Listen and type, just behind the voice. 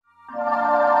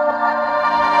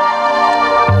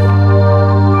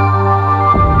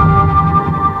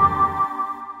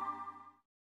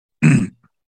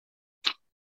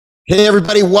Hey,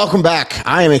 everybody, welcome back.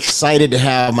 I am excited to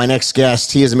have my next guest.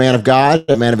 He is a man of God,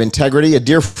 a man of integrity, a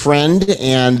dear friend,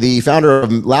 and the founder of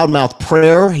Loudmouth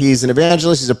Prayer. He's an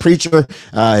evangelist, he's a preacher.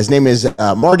 His name is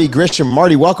Marty Grisham.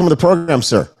 Marty, welcome to the program,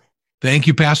 sir. Thank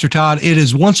you, Pastor Todd. It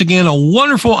is once again a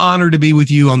wonderful honor to be with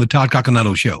you on the Todd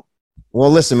Coconato Show. Well,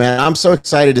 listen, man, I'm so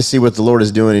excited to see what the Lord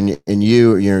is doing in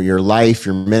you, your life,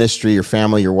 your ministry, your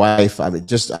family, your wife. I mean,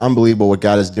 just unbelievable what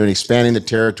God is doing, expanding the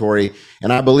territory.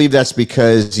 And I believe that's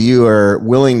because you are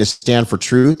willing to stand for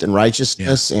truth and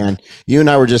righteousness. Yeah. And you and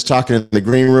I were just talking in the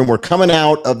green room. We're coming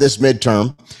out of this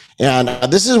midterm. And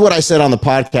this is what I said on the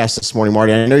podcast this morning,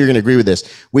 Marty. I know you're going to agree with this.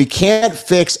 We can't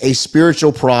fix a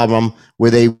spiritual problem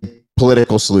with a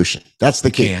political solution. That's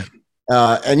the key.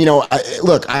 And, you know,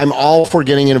 look, I'm all for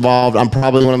getting involved. I'm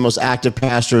probably one of the most active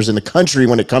pastors in the country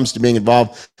when it comes to being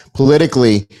involved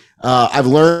politically. I've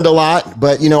learned a lot,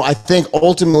 but, you know, I think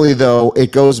ultimately, though,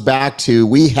 it goes back to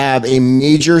we have a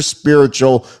major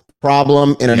spiritual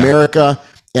problem in America,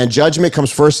 and judgment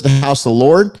comes first to the house of the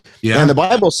Lord. Yeah. And the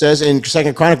Bible says in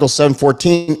 2 Chronicles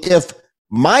 7:14, if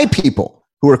my people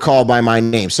who are called by my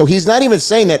name. So he's not even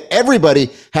saying that everybody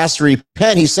has to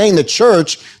repent. He's saying the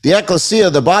church, the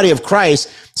ecclesia, the body of Christ.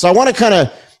 So I want to kind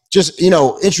of just, you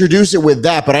know, introduce it with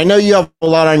that, but I know you have a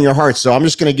lot on your heart, so I'm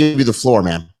just going to give you the floor,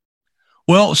 man.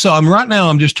 Well, so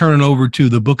I'm just turning over to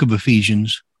the book of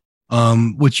Ephesians,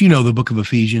 which, you know, the book of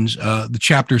Ephesians, the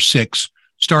chapter 6,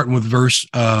 starting with verse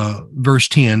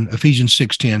 10, Ephesians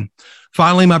 6:10.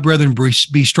 Finally, my brethren,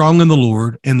 be strong in the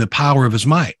Lord and the power of his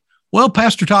might. Well,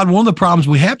 Pastor Todd, one of the problems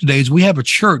we have today is we have a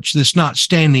church that's not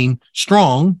standing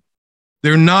strong.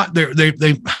 They've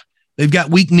got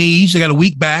weak knees. They got a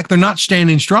weak back. They're not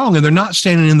standing strong, and they're not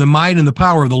standing in the might and the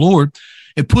power of the Lord.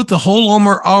 And put the whole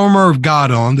armor of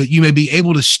God on, that you may be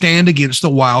able to stand against the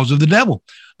wiles of the devil.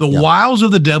 The wiles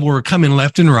of the devil are coming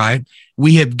left and right.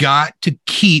 We have got to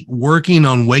keep working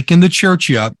on waking the church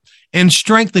up and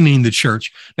strengthening the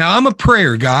church. Now, I'm a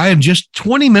prayer guy, and just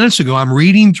 20 minutes ago, I'm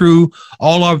reading through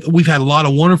we've had a lot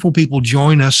of wonderful people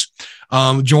join us,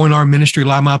 join our ministry,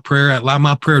 Loudmouth Prayer, at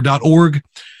loudmouthprayer.org.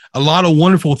 A lot of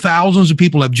wonderful thousands of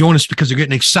people have joined us because they're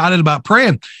getting excited about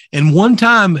praying. And one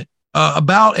time,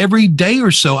 about every day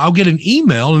or so, I'll get an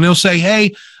email, and they'll say,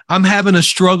 hey, I'm having a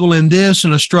struggle in this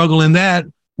and a struggle in that.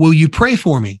 Will you pray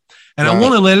for me? And I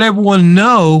want to let everyone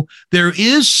know there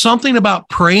is something about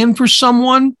praying for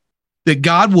someone that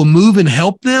God will move and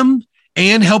help them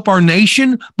and help our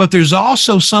nation. But there's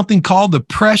also something called the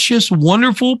precious,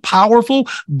 wonderful, powerful,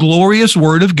 glorious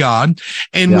word of God.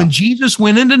 And when Jesus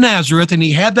went into Nazareth and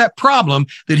he had that problem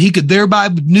that he could thereby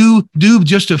do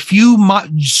just a few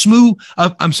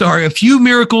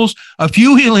miracles, a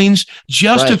few healings,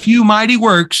 just a few mighty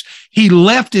works, he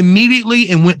left immediately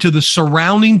and went to the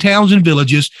surrounding towns and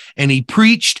villages, and he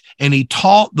preached and he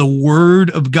taught the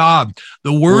word of God.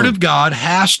 The word of God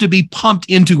has to be pumped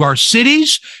into our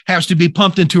cities, has to be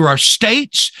pumped into our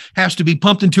states, has to be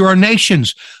pumped into our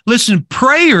nations. Listen,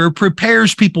 prayer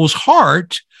prepares people's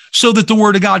heart so that the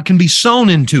word of God can be sown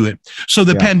into it. So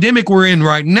the pandemic we're in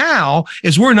right now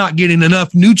is we're not getting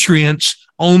enough nutrients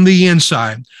on the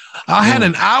inside. I had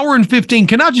an hour and 15.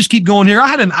 Can I just keep going here? I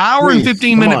had an hour and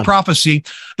 15-minute prophecy.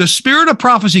 The spirit of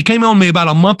prophecy came on me about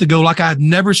a month ago like I had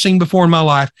never seen before in my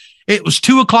life. It was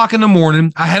 2:00 in the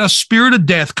morning. I had a spirit of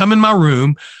death come in my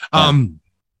room.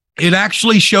 It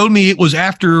actually showed me it was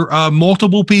after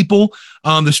multiple people,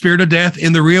 the spirit of death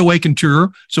in the Reawaken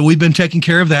tour. So we've been taking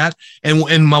care of that.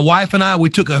 And my wife and I, we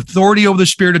took authority over the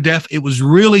spirit of death. It was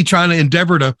really trying to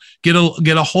endeavor to get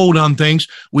a hold on things.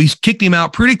 We kicked him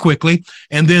out pretty quickly.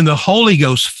 And then the Holy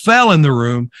Ghost fell in the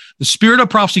room. The spirit of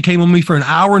prophecy came on me for an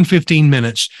hour and 15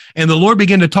 minutes. And the Lord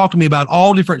began to talk to me about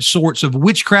all different sorts of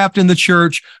witchcraft in the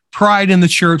church, pride in the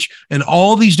church, and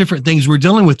all these different things we're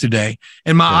dealing with today.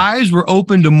 And my eyes were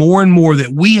open to more and more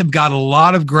that we have got a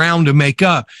lot of ground to make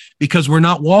up because we're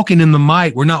not walking in the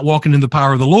might. We're not walking in the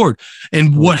power of the Lord.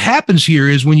 And what happens here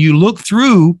is when you look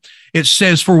through, it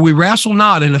says, for we wrestle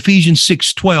not in Ephesians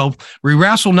 6:12, we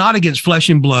wrestle not against flesh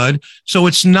and blood. So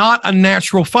it's not a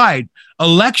natural fight.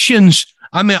 Elections,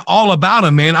 I mean, all about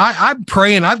them, man. I'm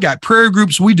praying. I've got prayer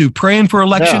groups. We do praying for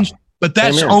elections. But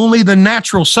that's only the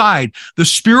natural side. The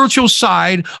spiritual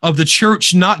side of the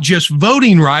church, not just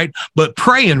voting right, but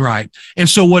praying right. And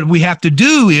so what we have to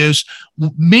do is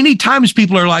many times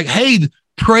people are like, hey,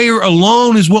 prayer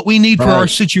alone is what we need for our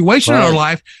situation in our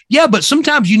life. Yeah, but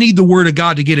sometimes you need the word of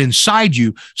God to get inside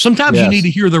you. Sometimes you need to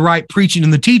hear the right preaching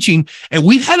and the teaching. And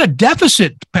we've had a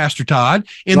deficit, Pastor Todd,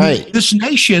 in this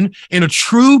nation in a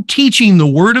true teaching the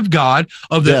word of God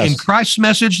of the in Christ's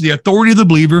message, the authority of the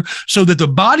believer, so that the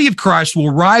body of Christ will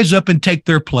rise up and take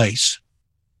their place.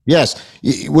 Yes.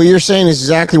 What you're saying is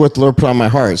exactly what the Lord put on my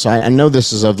heart. So I know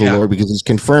this is of the Lord because he's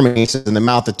confirming. He says, in the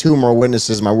mouth of two or more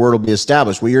witnesses, my word will be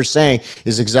established. What you're saying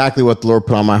is exactly what the Lord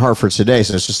put on my heart for today.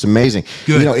 So it's just amazing.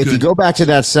 Good, if you go back to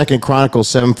that 2 Chronicles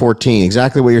 7:14,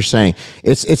 exactly what you're saying,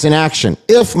 it's an action.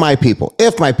 If my people,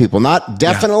 not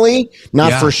definitely,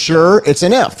 not for sure. It's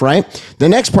an if, right? The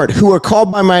next part, who are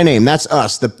called by my name, that's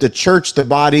us, the church, the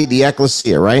body, the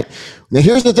ecclesia, right? Now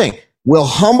here's the thing, will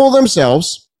humble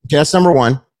themselves. Okay, that's number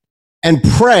one. And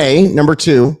pray, number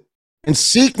two, and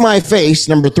seek my face,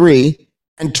 number three,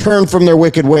 and turn from their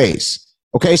wicked ways.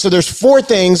 Okay, so there's four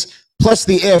things plus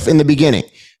the if in the beginning.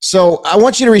 So I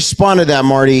want you to respond to that,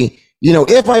 Marty.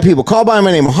 If my people call by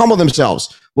my name, will humble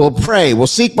themselves, will pray, will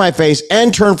seek my face,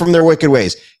 and turn from their wicked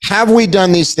ways. Have we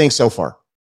done these things so far?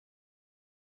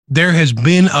 There has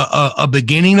been a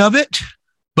beginning of it,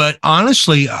 but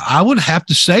honestly, I would have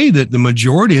to say that the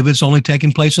majority of it's only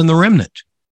taking place in the remnant.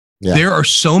 Yeah. There are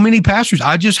so many pastors.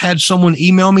 I just had someone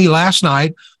email me last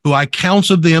night who I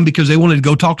counseled them because they wanted to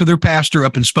go talk to their pastor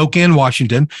up in Spokane,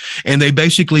 Washington. And they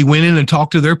basically went in and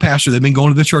talked to their pastor. They've been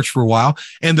going to the church for a while.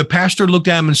 And the pastor looked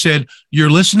at him and said,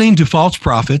 "You're listening to false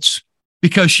prophets."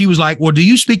 Because she was like, "Well, do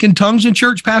you speak in tongues in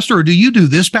church, pastor? Or do you do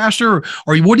this, pastor?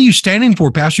 Or what are you standing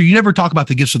for, pastor? You never talk about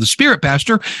the gifts of the Spirit,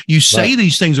 pastor. You say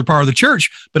these things are part of the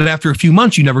church, but after a few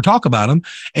months, you never talk about them."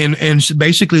 And so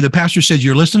basically the pastor says,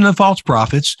 "You're listening to false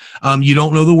prophets. You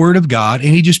don't know the word of God."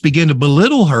 And he just began to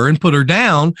belittle her and put her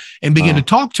down and begin to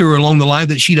talk to her along the line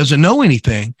that she doesn't know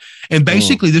anything. And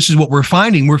basically, this is what we're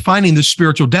finding. We're finding this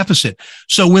spiritual deficit.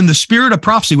 So when the spirit of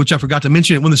prophecy, which I forgot to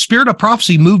mention it, when the spirit of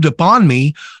prophecy moved upon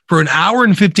me for an hour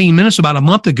and 15 minutes about a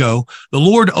month ago, the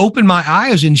Lord opened my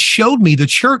eyes and showed me the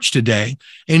church today.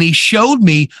 And he showed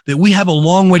me that we have a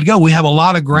long way to go. We have a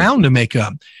lot of ground to make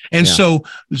up. And so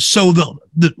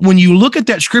when you look at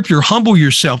that scripture, humble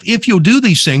yourself. If you'll do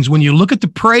these things, when you look at the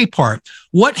pray part,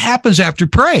 what happens after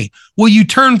pray? Well, you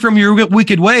turn from your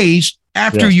wicked ways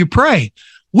after you pray.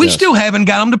 We still haven't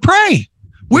got them to pray.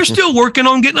 We're still working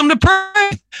on getting them to pray.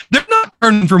 They're not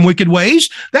turning from wicked ways.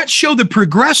 That show the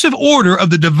progressive order of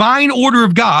the divine order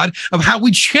of God of how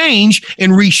we change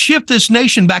and reshift this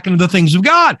nation back into the things of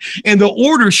God. And the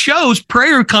order shows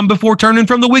prayer come before turning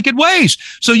from the wicked ways.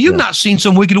 So you've not seen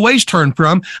some wicked ways turn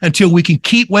from until we can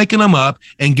keep waking them up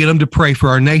and get them to pray for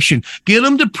our nation. Get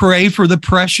them to pray for the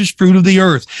precious fruit of the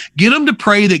earth. Get them to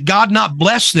pray that God not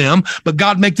bless them, but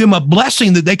God make them a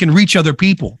blessing that they can reach other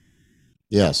people.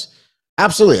 Yes.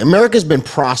 Absolutely. America's been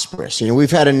prosperous. We've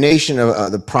had a nation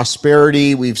of the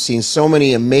prosperity. We've seen so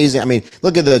many amazing,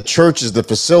 look at the churches, the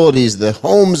facilities, the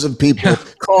homes of people,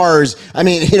 cars.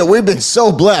 We've been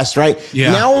so blessed, right?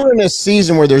 Yeah. Now we're in a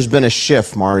season where there's been a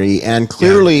shift, Marty, and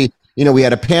clearly, we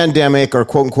had a pandemic or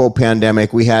quote unquote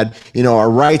pandemic. We had, our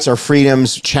rights, our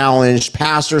freedoms challenged.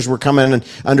 Pastors were coming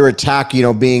under attack,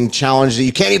 being challenged.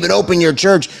 You can't even open your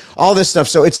church, all this stuff.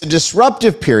 So it's a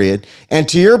disruptive period. And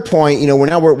to your point,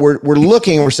 we're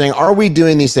looking, we're saying, are we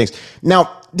doing these things?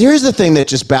 Now, here's the thing that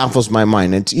just baffles my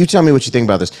mind. And you tell me what you think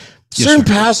about this. Certain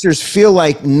pastors feel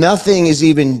like nothing is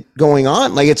even going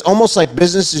on. Like it's almost like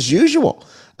business as usual.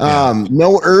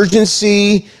 No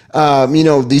urgency,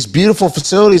 these beautiful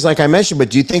facilities, like I mentioned,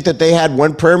 but do you think that they had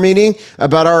one prayer meeting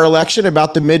about our election,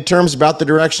 about the midterms, about the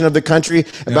direction of the country,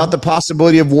 about the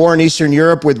possibility of war in Eastern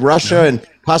Europe with Russia and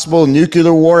possible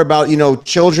nuclear war, about,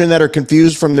 children that are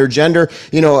confused from their gender,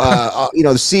 the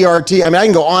CRT. I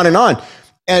can go on and on.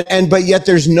 But yet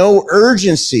there's no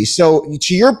urgency. So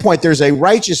to your point, there's a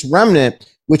righteous remnant,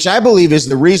 which I believe is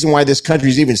the reason why this country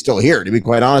is even still here, to be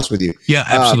quite honest with you. Yeah,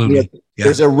 absolutely.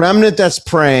 There's a remnant that's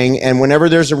praying, and whenever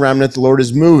there's a remnant, the Lord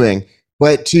is moving.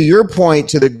 But to your point,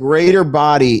 to the greater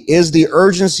body, is the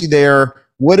urgency there?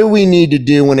 What do we need to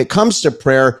do when it comes to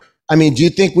prayer? Do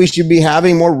you think we should be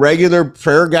having more regular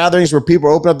prayer gatherings where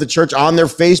people open up the church on their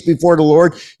face before the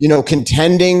Lord,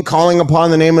 contending, calling upon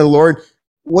the name of the Lord?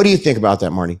 What do you think about that,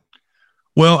 Marty?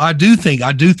 Well, I do think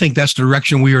that's the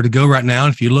direction we are to go right now.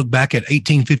 If you look back at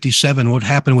 1857, what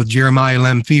happened with Jeremiah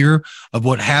Lanphier, of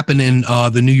what happened in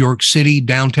the New York City,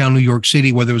 downtown New York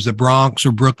City, whether it was the Bronx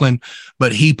or Brooklyn,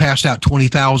 but he passed out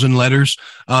 20,000 letters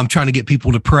trying to get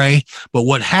people to pray. But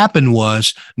what happened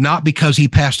was not because he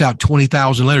passed out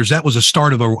 20,000 letters. That was a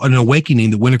start of an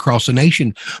awakening that went across the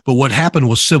nation. But what happened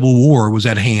was civil war was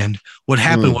at hand. What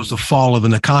happened was the fall of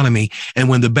an economy. And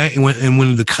when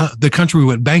the country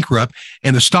went bankrupt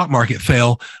and the stock market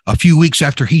fell a few weeks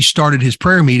after he started his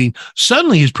prayer meeting,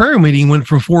 suddenly his prayer meeting went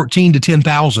from 14 to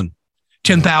 10,000.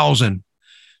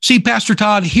 See, Pastor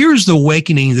Todd, here's the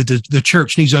awakening that the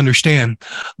church needs to understand.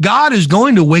 God is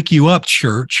going to wake you up,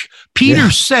 church.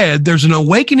 Peter said there's an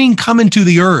awakening coming to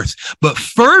the earth, but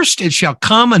first it shall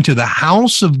come unto the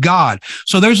house of God.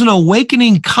 So there's an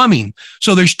awakening coming.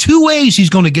 So there's two ways he's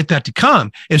going to get that to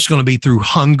come. It's going to be through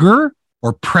hunger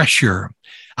or pressure.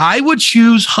 I would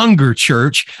choose hunger,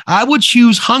 church. I would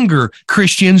choose hunger,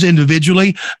 Christians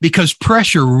individually, because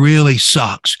pressure really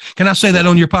sucks. Can I say that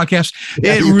on your podcast?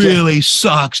 Yeah, it really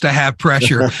sucks to have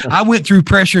pressure. I went through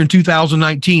pressure in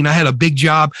 2019. I had a big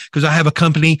job because I have a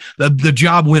company. The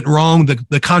job went wrong.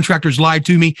 The contractors lied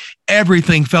to me.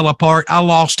 Everything fell apart. I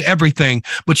lost everything.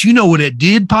 But you know what it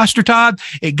did, Pastor Todd?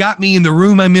 It got me in the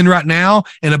room I'm in right now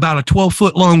in about a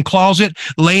 12-foot long closet,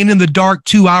 laying in the dark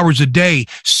 2 hours a day,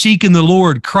 seeking the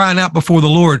Lord, crying out before the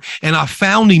Lord. And I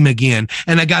found him again.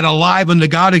 And I got alive unto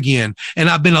God again. And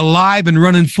I've been alive and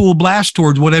running full blast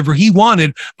towards whatever he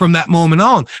wanted from that moment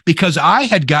on, because I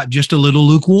had got just a little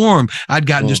lukewarm. I'd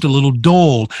gotten just a little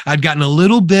dull. I'd gotten a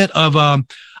little bit of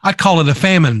I call it a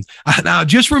famine. Now,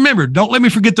 just remember, don't let me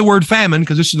forget the word famine,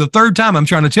 because this is the third time I'm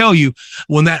trying to tell you.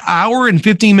 When that hour and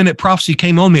 15-minute prophecy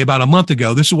came on me about a month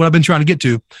ago, this is what I've been trying to get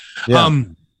to. Yeah.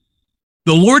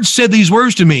 The Lord said these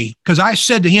words to me, because I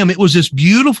said to him, it was this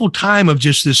beautiful time of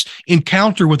just this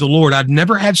encounter with the Lord. I'd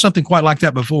never had something quite like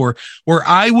that before, where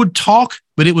I would talk,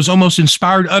 but it was almost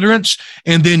inspired utterance.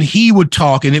 And then he would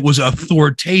talk, and it was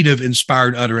authoritative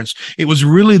inspired utterance. It was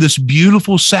really this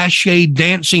beautiful sachet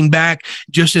dancing back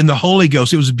just in the Holy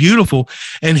Ghost. It was beautiful.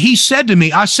 And he said to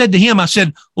me, I said to him, I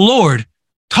said, Lord,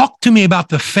 talk to me about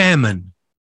the famine.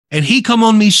 And he come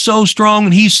on me so strong.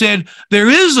 And he said, there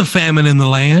is a famine in the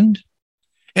land.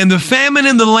 And the famine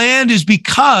in the land is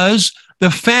because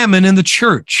the famine in the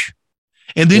church.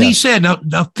 And then he said,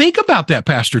 now think about that,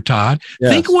 Pastor Todd.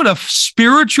 Think what a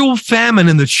spiritual famine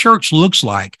in the church looks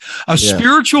like. A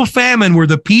spiritual famine where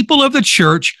the people of the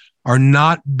church are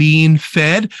not being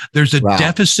fed. There's a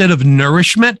deficit of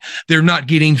nourishment. They're not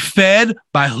getting fed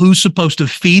by who's supposed to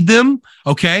feed them.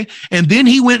 Okay. And then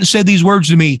he went and said these words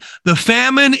to me: the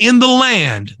famine in the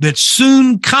land that's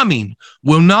soon coming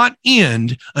will not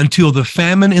end until the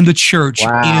famine in the church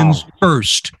ends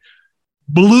first.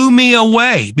 Blew me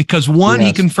away, because one,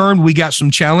 he confirmed we got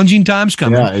some challenging times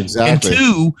coming. Yeah, exactly. And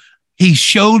two, he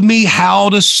showed me how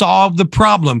to solve the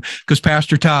problem. Because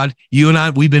Pastor Todd, you and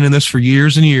I, we've been in this for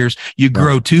years and years. You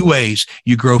grow two ways.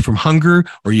 You grow from hunger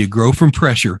or you grow from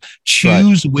pressure.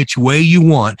 Choose which way you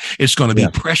want. It's going to be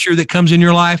pressure that comes in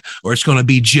your life, or it's going to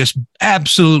be just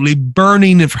absolutely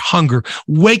burning of hunger.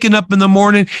 Waking up in the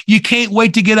morning, you can't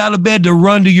wait to get out of bed to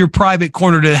run to your private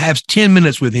corner to have 10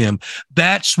 minutes with him.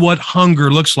 That's what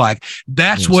hunger looks like.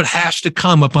 That's what has to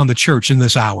come upon the church in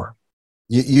this hour.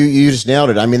 You just nailed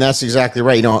it. I mean, that's exactly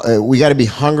right. You know, we got to be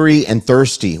hungry and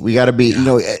thirsty. We got to be, you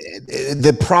know,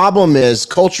 the problem is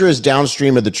culture is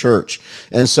downstream of the church.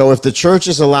 And so if the church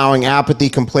is allowing apathy,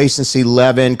 complacency,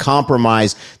 leaven,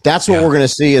 compromise, that's what we're going to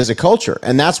see as a culture.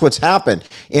 And that's what's happened.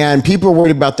 And people are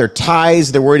worried about their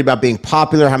tithes. They're worried about being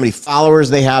popular, how many followers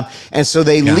they have. And so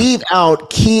they leave out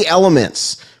key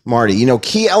elements, Marty, you know,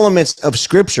 key elements of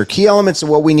scripture, key elements of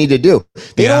what we need to do.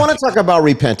 They don't want to talk about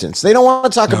repentance. They don't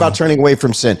want to talk about turning away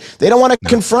from sin. They don't want to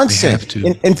confront sin.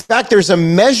 In fact, there's a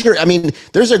measure. I mean,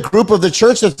 there's a group of the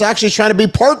church that's actually trying to be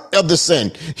part of the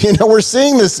sin. You know, we're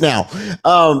seeing this now.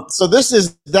 So that's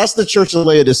the church of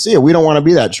Laodicea. We don't want to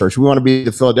be that church. We want to be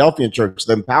the Philadelphian church,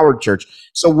 the empowered church.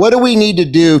 So what do we need to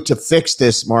do to fix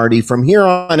this, Marty, from here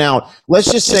on out?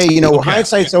 Let's just say, you know,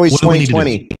 hindsight's always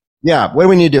 20/20. Yeah. What do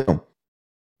we need to do?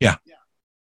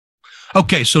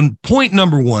 Okay, so point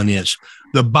number one is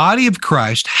the body of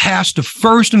Christ has to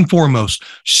first and foremost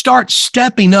start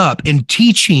stepping up and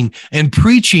teaching and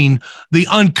preaching the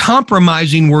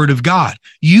uncompromising word of God.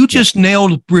 You just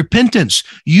nailed repentance.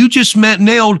 You just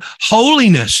nailed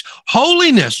holiness.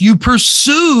 Holiness. You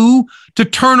pursue to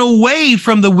turn away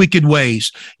from the wicked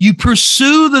ways. You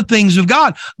pursue the things of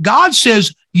God. God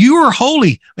says, you are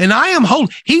holy and I am holy.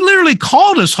 He literally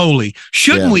called us holy.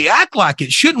 Shouldn't we act like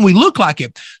it? Shouldn't we look like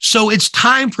it? So it's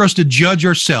time for us to judge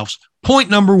ourselves. Point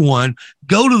number one,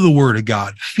 go to the word of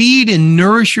God, feed and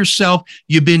nourish yourself.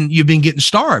 You've been getting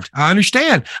starved. I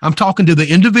understand. I'm talking to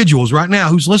the individuals right now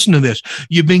who's listening to this.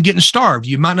 You've been getting starved.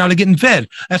 You might not have getting fed.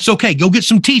 That's okay. Go get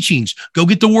some teachings. Go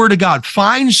get the word of God.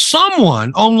 Find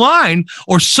someone online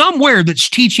or somewhere that's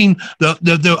teaching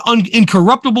the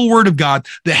incorruptible word of God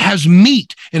that has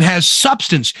meat and has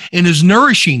substance and is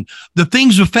nourishing the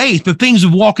things of faith, the things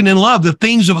of walking in love, the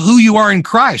things of who you are in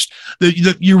Christ,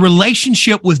 your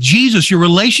relationship with Jesus Jesus, your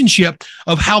relationship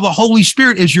of how the Holy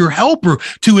Spirit is your helper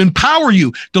to empower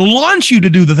you, to launch you to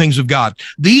do the things of God.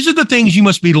 These are the things you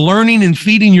must be learning and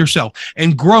feeding yourself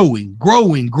and growing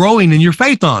in your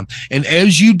faith on. And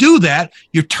as you do that,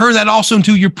 you turn that also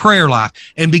into your prayer life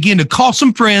and begin to call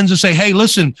some friends and say, hey,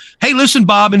 listen,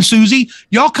 Bob and Susie,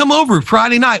 y'all come over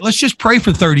Friday night. Let's just pray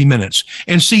for 30 minutes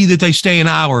and see that they stay an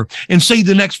hour, and see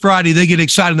the next Friday they get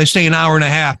excited and they stay an hour and a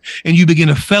half, and you begin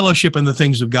to fellowship in the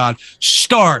things of God.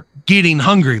 Start getting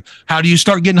hungry. How do you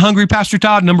start getting hungry, Pastor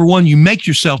Todd? Number one, you make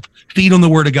yourself feed on the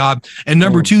word of God. And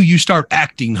number two, you start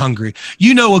acting hungry.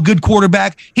 You know, a good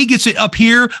quarterback, he gets it up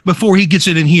here before he gets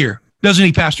it in here. Doesn't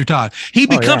he, Pastor Todd? He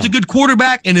becomes a good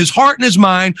quarterback in his heart and his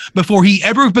mind before he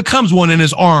ever becomes one in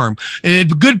his arm.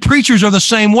 And good preachers are the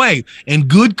same way. And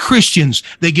good Christians,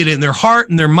 they get it in their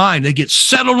heart and their mind. They get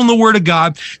settled on the word of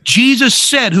God. Jesus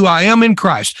said, who I am in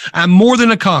Christ, I'm more than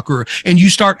a conqueror. And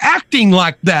you start acting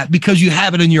like that because you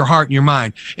have it in your heart and your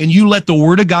mind. And you let the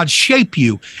word of God shape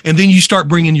you. And then you start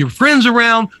bringing your friends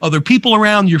around, other people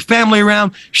around, your family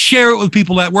around, share it with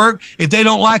people at work. If they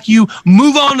don't like you,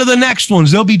 move on to the next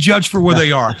ones. They'll be judged for where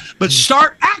they are. But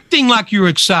start acting like you're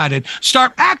excited.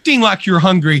 Start acting like you're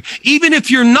hungry. Even if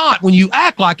you're not, when you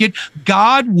act like it,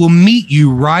 God will meet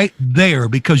you right there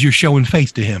because you're showing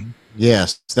faith to him.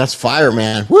 Yes, that's fire,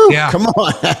 man. Woo, yeah. Come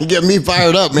on. Get me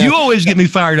fired up, man. You always get me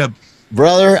fired up.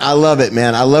 Brother, I love it,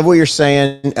 man. I love what you're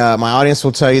saying. My audience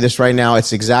will tell you this right now.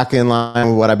 It's exactly in line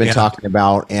with what I've been talking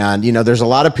about. And, you know, there's a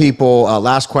lot of people,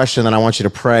 last question, then I want you to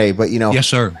pray. But, you know, yes,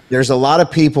 sir. There's a lot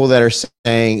of people that are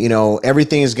saying, you know,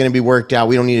 everything is going to be worked out.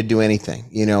 We don't need to do anything.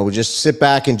 You know, we just sit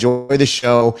back, enjoy the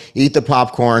show, eat the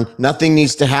popcorn. Nothing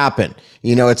needs to happen.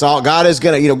 You know, it's all God is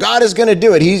going to, God is going to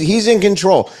do it. He's in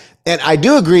control. And I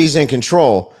do agree he's in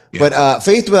control. Yeah. But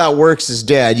faith without works is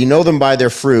dead. You know them by their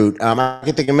fruit. I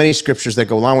can think of many scriptures that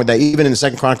go along with that. Even in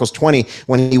 2 Chronicles 20,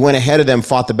 when he went ahead of them,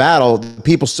 fought the battle, the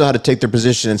people still had to take their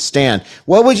position and stand.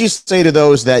 What would you say to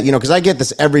those that, you know, because I get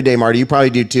this every day, Marty, you probably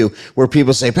do too, where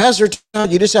people say, Pastor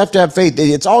Todd, you just have to have faith.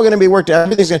 It's all going to be worked out.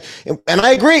 Everything's going to, and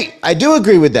I agree. I do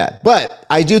agree with that. But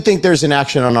I do think there's an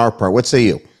action on our part. What say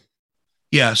you?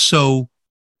 Yeah, so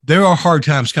there are hard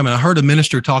times coming. I heard a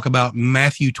minister talk about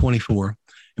Matthew 24.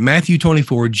 In Matthew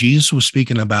 24, Jesus was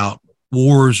speaking about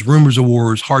wars, rumors of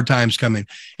wars, hard times coming.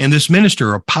 And this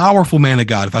minister, a powerful man of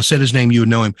God, if I said his name, you would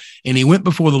know him. And he went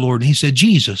before the Lord and he said,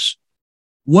 Jesus,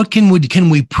 what can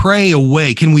we pray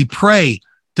away? Can we pray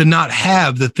to not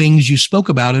have the things you spoke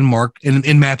about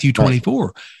in Matthew 24?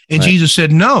 Right. And Jesus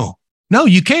said, no,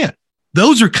 you can't.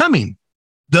 Those are coming.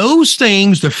 Those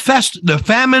things, the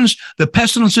famines, the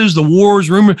pestilences, the wars,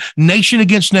 rumor, nation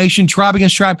against nation, tribe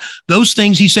against tribe, those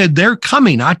things, he said, they're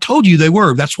coming. I told you they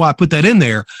were. That's why I put that in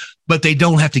there. But they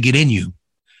don't have to get in you.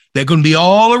 They're going to be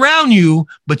all around you,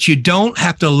 but you don't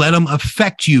have to let them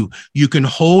affect you. You can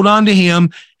hold on to him.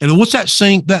 And what's that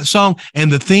song?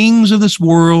 And the things of this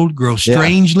world grow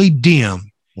strangely dim.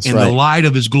 That's in the light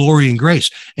of his glory and grace.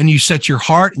 And you set your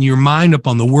heart and your mind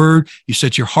upon the word. You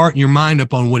set your heart and your mind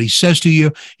upon what he says to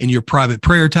you in your private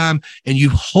prayer time, and you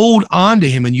hold on to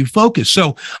him and you focus.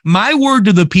 So my word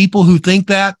to the people who think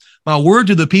that, my word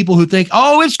to the people who think,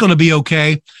 oh, it's going to be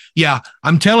okay. Yeah,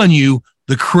 I'm telling you,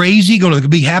 the crazy going to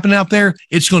be happening out there,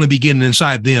 it's going to be getting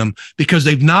inside them because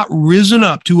they've not risen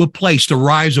up to a place to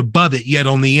rise above it yet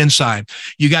on the inside.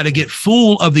 You got to get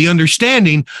full of the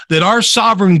understanding that our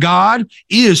sovereign God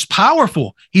is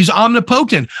powerful. He's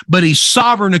omnipotent, but he's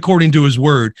sovereign according to his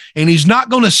word. And he's not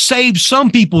going to save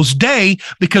some people's day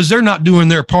because they're not doing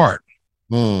their part.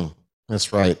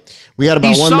 That's right. We got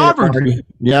about 1 minute.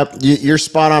 Yep. You're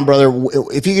spot on, brother.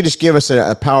 If you could just give us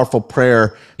a powerful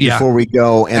prayer before we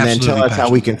go, and then tell us how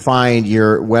we can find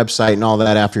your website and all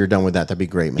that after you're done with that. That'd be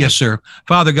great, man. Yes, sir.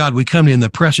 Father God, we come in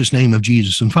the precious name of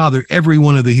Jesus. And Father, every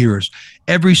one of the hearers,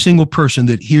 every single person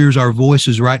that hears our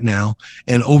voices right now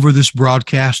and over this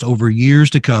broadcast over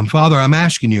years to come, Father, I'm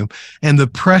asking you in the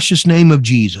precious name of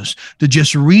Jesus to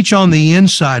just reach on the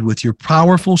inside with your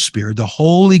powerful spirit, the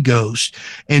Holy Ghost,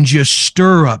 and just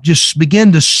stir up, just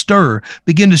begin to stir.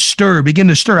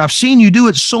 I've seen you do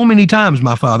it so many times,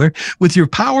 my Father, with your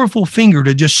powerful finger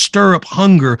to just stir up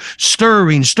hunger,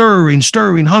 stirring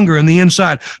hunger in the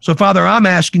inside. So, Father, I'm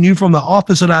asking you from the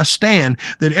office that I stand,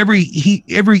 that every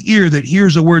ear that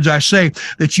hears the words I say,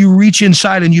 that you reach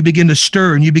inside and you begin to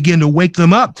stir and you begin to wake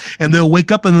them up, and they'll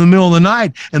wake up in the middle of the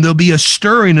night and there'll be a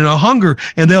stirring and a hunger,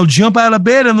 and they'll jump out of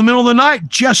bed in the middle of the night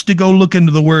just to go look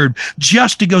into the word,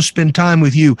 just to go spend time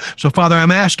with you. So, Father,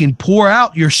 I'm asking, pour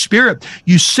out your Spirit.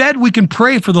 You said we can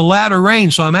pray for the latter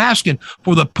rain, so I'm asking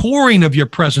for the pouring of your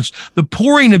presence, the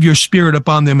pouring of your Spirit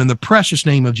upon them in the precious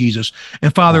name of Jesus.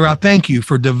 And Father, I thank you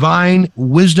for divine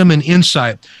wisdom and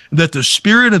insight, that the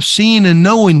Spirit of seeing and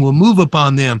knowing will move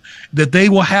upon them, that they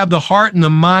will have the heart and the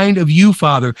mind of you,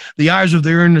 Father, the eyes of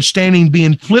their understanding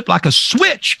being flipped like a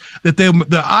switch, that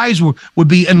the eyes would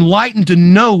be enlightened to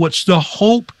know what's the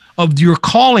hope of your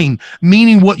calling,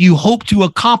 meaning what you hope to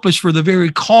accomplish for the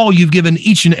very call you've given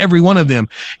each and every one of them,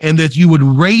 and that you would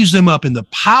raise them up in the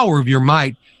power of your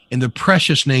might in the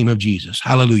precious name of Jesus.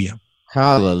 Hallelujah.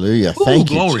 Hallelujah. Ooh, Thank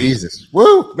you, glory. Jesus.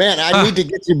 Woo, man, I need to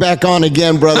get you back on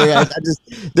again, brother.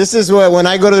 This is what, when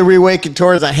I go to the Reawaken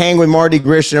Tours, I hang with Marty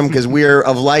Grisham because we're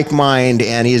of like mind,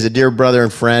 and he's a dear brother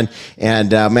and friend.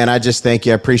 And man, I just thank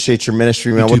you. I appreciate your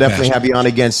ministry, man. We'll definitely have you on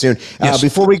again soon. Yes.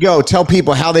 Before we go, tell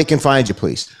people how they can find you,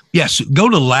 please. Yes, go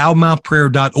to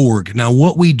loudmouthprayer.org. Now,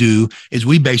 what we do is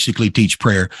we basically teach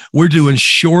prayer. We're doing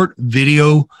short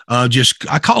video,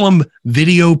 I call them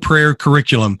video prayer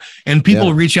curriculum. And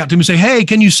people reach out to me and say, hey,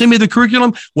 can you send me the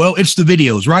curriculum? Well, it's the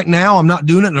videos. Right now, I'm not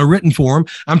doing it in a written form.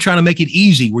 I'm trying to make it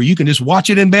easy where you can just watch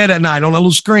it in bed at night on a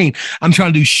little screen. I'm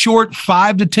trying to do short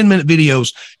 5 to 10 minute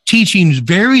videos teaching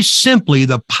very simply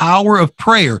the power of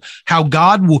prayer, how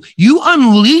God you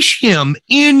unleash him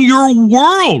in your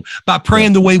world by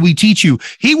praying the way we teach you.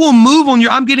 He will move on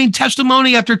I'm getting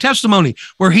testimony after testimony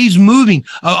where he's moving.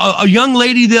 A young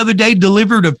lady the other day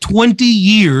delivered of 20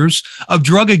 years of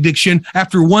drug addiction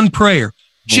after one prayer.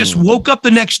 Just woke up the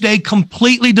next day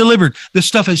completely delivered. This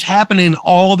stuff is happening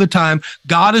all the time.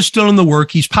 God is still in the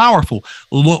work. He's powerful.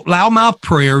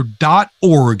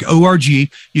 Loudmouthprayer.org,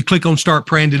 O-R-G. You click on Start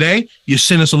Praying Today. You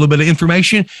send us a little bit of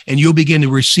information, and you'll begin to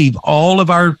receive all of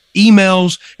our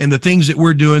emails and the things that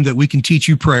we're doing that we can teach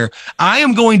you prayer. I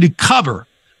am going to cover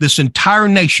this entire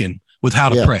nation with how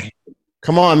to pray.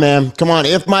 Come on, man. Come on.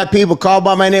 If my people call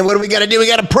by my name, what do we got to do? We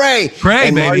got to pray. Pray,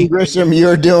 and baby. Marty Grisham,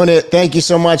 you're doing it. Thank you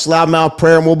so much, Loudmouth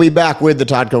Prayer, and we'll be back with the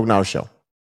Todd Coconato Show.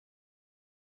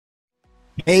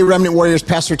 Hey, Remnant Warriors,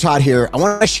 Pastor Todd here. I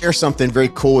want to share something very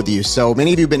cool with you. So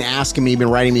many of you have been asking me, been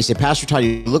writing me, say, Pastor Todd,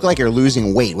 you look like you're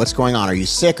losing weight. What's going on? Are you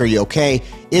sick? Are you okay?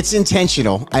 It's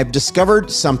intentional. I've discovered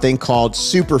something called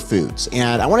superfoods.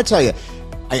 And I want to tell you,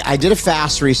 I did a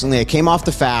fast recently. I came off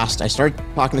the fast. I started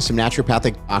talking to some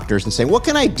naturopathic doctors and saying, what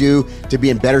can I do to be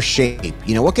in better shape?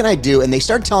 You know, what can I do? And they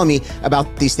started telling me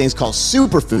about these things called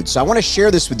superfoods. So I want to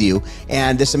share this with you.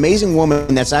 And this amazing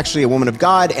woman that's actually a woman of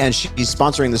God, and she's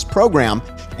sponsoring this program,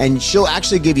 and she'll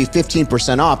actually give you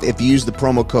 15% off if you use the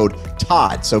promo code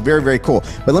Todd. So very, very cool.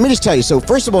 But let me just tell you. So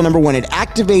first of all, number one, it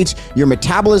activates your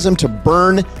metabolism to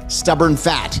burn stubborn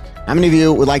fat. How many of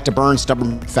you would like to burn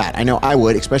stubborn fat? I know I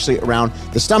would, especially around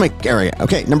the stomach area.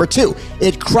 Okay, number two,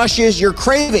 it crushes your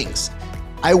cravings.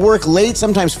 I work late,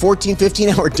 sometimes 14,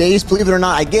 15-hour days. Believe it or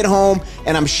not, I get home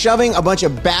and I'm shoving a bunch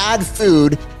of bad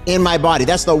food in my body.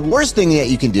 That's the worst thing that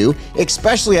you can do,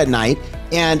 especially at night.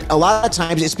 And a lot of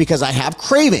times it's because I have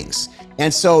cravings.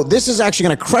 And so this is actually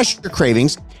going to crush your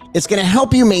cravings. It's going to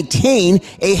help you maintain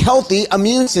a healthy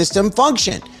immune system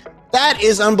function. That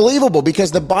is unbelievable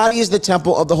because the body is the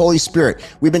temple of the Holy Spirit.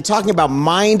 We've been talking about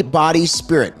mind, body,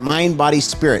 spirit, mind, body,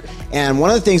 spirit. And one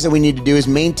of the things that we need to do is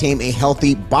maintain a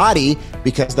healthy body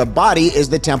because the body is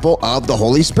the temple of the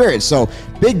Holy Spirit. So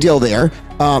big deal there.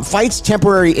 Fights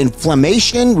temporary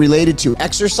inflammation related to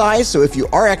exercise. So if you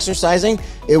are exercising,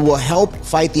 it will help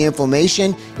fight the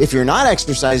inflammation. If you're not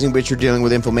exercising, but you're dealing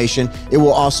with inflammation, it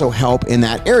will also help in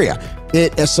that area.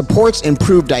 It supports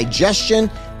improved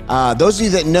digestion. Those of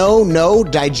you that know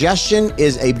digestion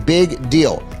is a big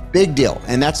deal.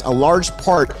 And that's a large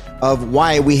part of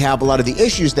why we have a lot of the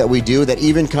issues that we do that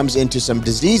even comes into some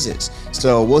diseases.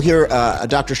 So we'll hear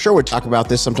Dr. Sherwood talk about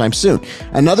this sometime soon.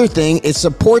 Another thing, it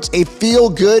supports a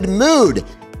feel-good mood.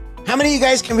 How many of you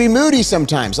guys can be moody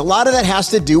sometimes? A lot of that has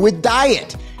to do with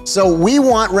diet. So we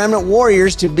want Remnant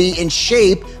Warriors to be in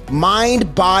shape,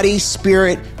 mind, body,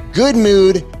 spirit, good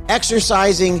mood,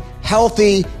 exercising,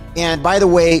 healthy, and by the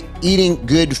way, eating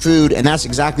good food. And that's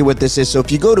exactly what this is. So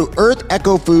if you go to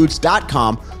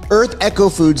earthechofoods.com,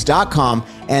 earthechofoods.com,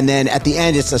 and then at the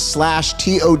end, it's a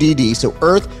 /TODD. So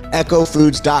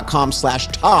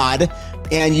earthechofoods.com/Todd.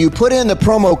 And you put in the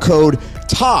promo code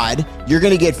Todd, you're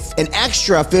going to get an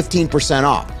extra 15%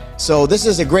 off. So this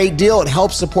is a great deal. It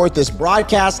helps support this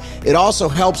broadcast. It also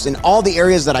helps in all the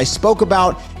areas that I spoke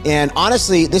about. And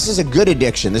honestly, this is a good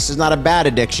addiction. This is not a bad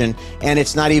addiction, and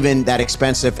it's not even that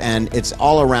expensive. And it's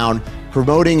all around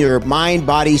promoting your mind,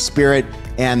 body, spirit,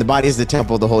 and the body is the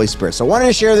temple of the Holy Spirit. So I wanted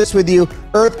to share this with you.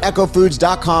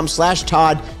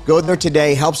 earthechofoods.com/Todd. Go there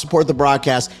today, help support the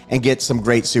broadcast, and get some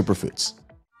great superfoods.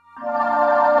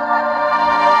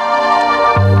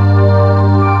 you.